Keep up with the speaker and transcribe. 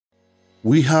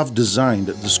We have designed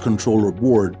this controller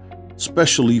board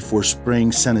specially for spraying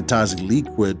sanitizing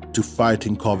liquid to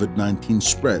fighting COVID-19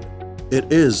 spread.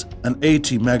 It is an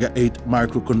ATmega8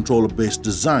 microcontroller based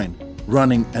design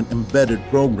running an embedded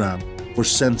program for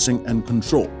sensing and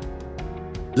control.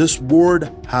 This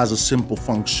board has a simple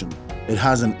function. It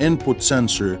has an input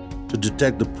sensor to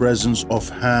detect the presence of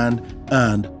hand,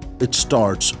 and it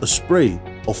starts a spray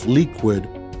of liquid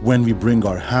when we bring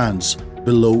our hands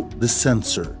below the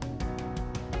sensor.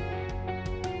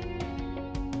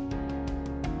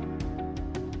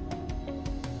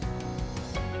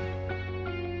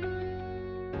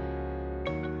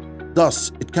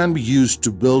 Thus, it can be used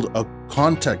to build a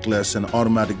contactless and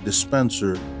automatic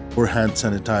dispenser for hand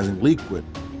sanitizing liquid.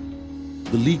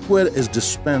 The liquid is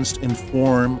dispensed in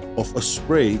form of a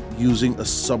spray using a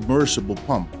submersible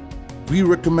pump. We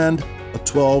recommend a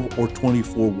 12 or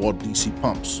 24 watt DC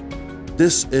pumps.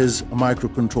 This is a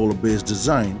microcontroller based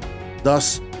design,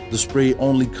 thus the spray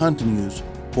only continues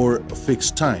for a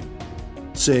fixed time,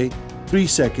 say 3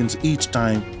 seconds each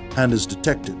time hand is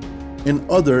detected. In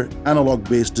other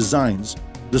analog-based designs,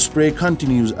 the spray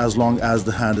continues as long as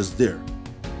the hand is there.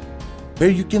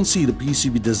 Here you can see the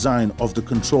PCB design of the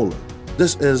controller.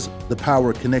 This is the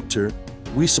power connector.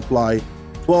 We supply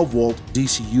 12 volt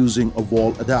DC using a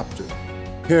wall adapter.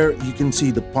 Here you can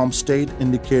see the pump state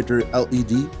indicator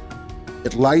LED.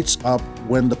 It lights up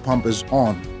when the pump is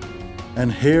on.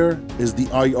 And here is the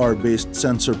IR-based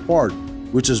sensor part,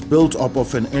 which is built up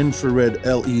of an infrared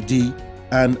LED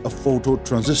and a photo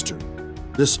transistor.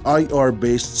 This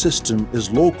IR-based system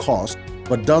is low cost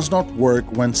but does not work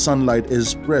when sunlight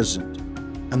is present,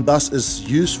 and thus is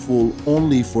useful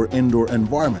only for indoor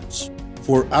environments.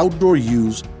 For outdoor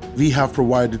use, we have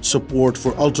provided support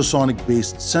for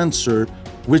ultrasonic-based sensor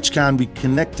which can be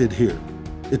connected here.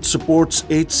 It supports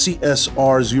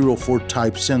HCSR04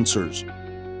 type sensors.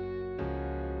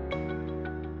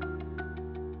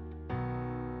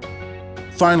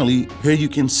 Finally, here you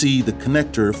can see the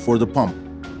connector for the pump.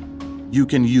 You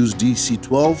can use DC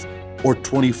 12 or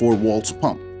 24 volts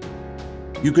pump.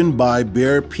 You can buy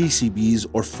bare PCBs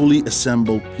or fully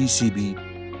assembled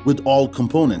PCB with all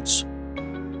components.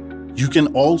 You can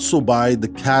also buy the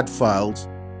CAD files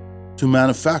to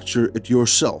manufacture it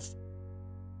yourself.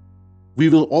 We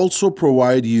will also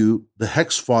provide you the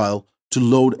hex file to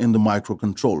load in the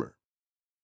microcontroller.